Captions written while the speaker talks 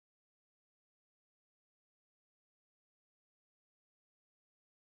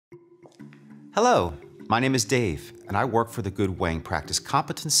Hello, my name is Dave, and I work for the Good Weighing Practice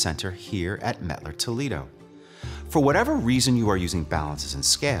Competence Center here at Mettler, Toledo. For whatever reason you are using balances and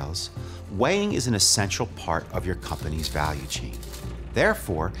scales, weighing is an essential part of your company's value chain.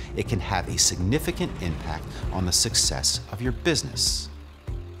 Therefore, it can have a significant impact on the success of your business.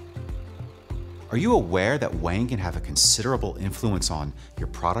 Are you aware that weighing can have a considerable influence on your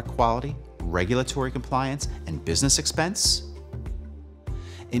product quality, regulatory compliance, and business expense?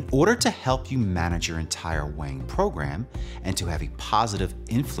 In order to help you manage your entire weighing program and to have a positive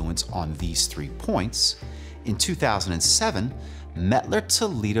influence on these 3 points, in 2007, Mettler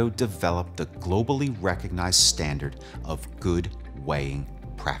Toledo developed the globally recognized standard of good weighing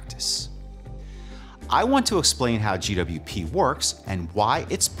practice. I want to explain how GWP works and why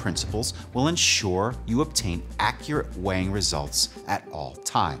its principles will ensure you obtain accurate weighing results at all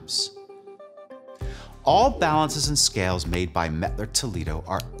times. All balances and scales made by Mettler Toledo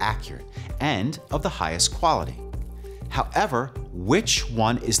are accurate and of the highest quality. However, which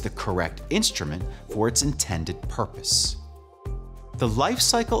one is the correct instrument for its intended purpose? The life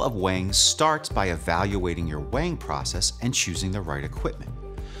cycle of weighing starts by evaluating your weighing process and choosing the right equipment.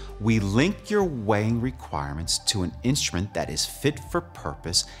 We link your weighing requirements to an instrument that is fit for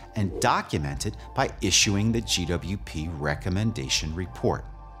purpose and documented by issuing the GWP recommendation report.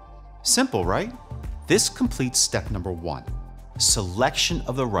 Simple, right? This completes step number 1, selection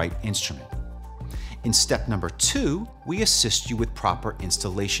of the right instrument. In step number 2, we assist you with proper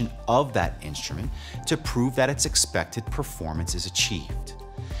installation of that instrument to prove that its expected performance is achieved.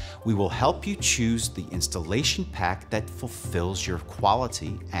 We will help you choose the installation pack that fulfills your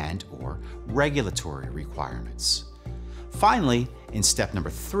quality and/or regulatory requirements. Finally, in step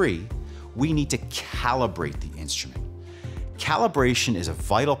number 3, we need to calibrate the instrument. Calibration is a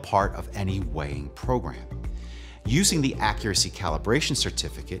vital part of any weighing program. Using the Accuracy Calibration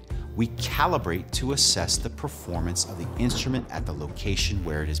Certificate, we calibrate to assess the performance of the instrument at the location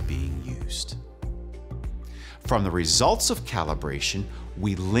where it is being used. From the results of calibration,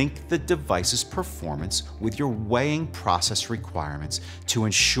 we link the device's performance with your weighing process requirements to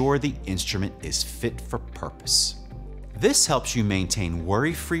ensure the instrument is fit for purpose. This helps you maintain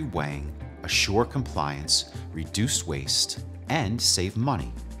worry-free weighing, assure compliance, reduce waste, and save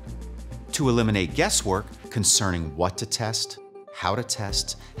money. To eliminate guesswork concerning what to test, how to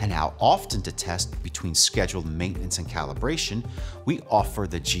test, and how often to test between scheduled maintenance and calibration, we offer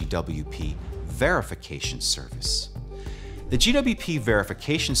the GWP verification service. The GWP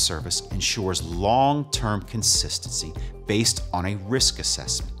verification service ensures long-term consistency based on a risk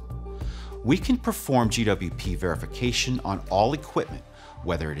assessment. We can perform GWP verification on all equipment,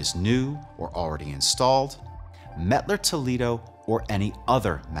 whether it is new or already installed, Mettler Toledo, or any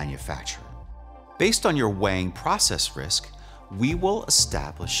other manufacturer. Based on your weighing process risk, we will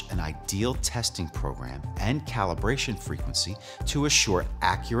establish an ideal testing program and calibration frequency to assure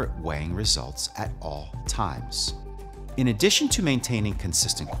accurate weighing results at all times. In addition to maintaining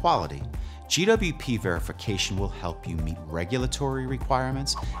consistent quality, GWP verification will help you meet regulatory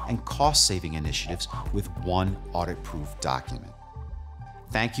requirements and cost-saving initiatives with one audit-proof document.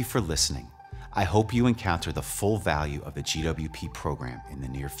 Thank you for listening. I hope you encounter the full value of the GWP program in the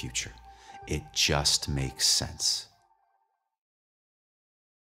near future. It just makes sense.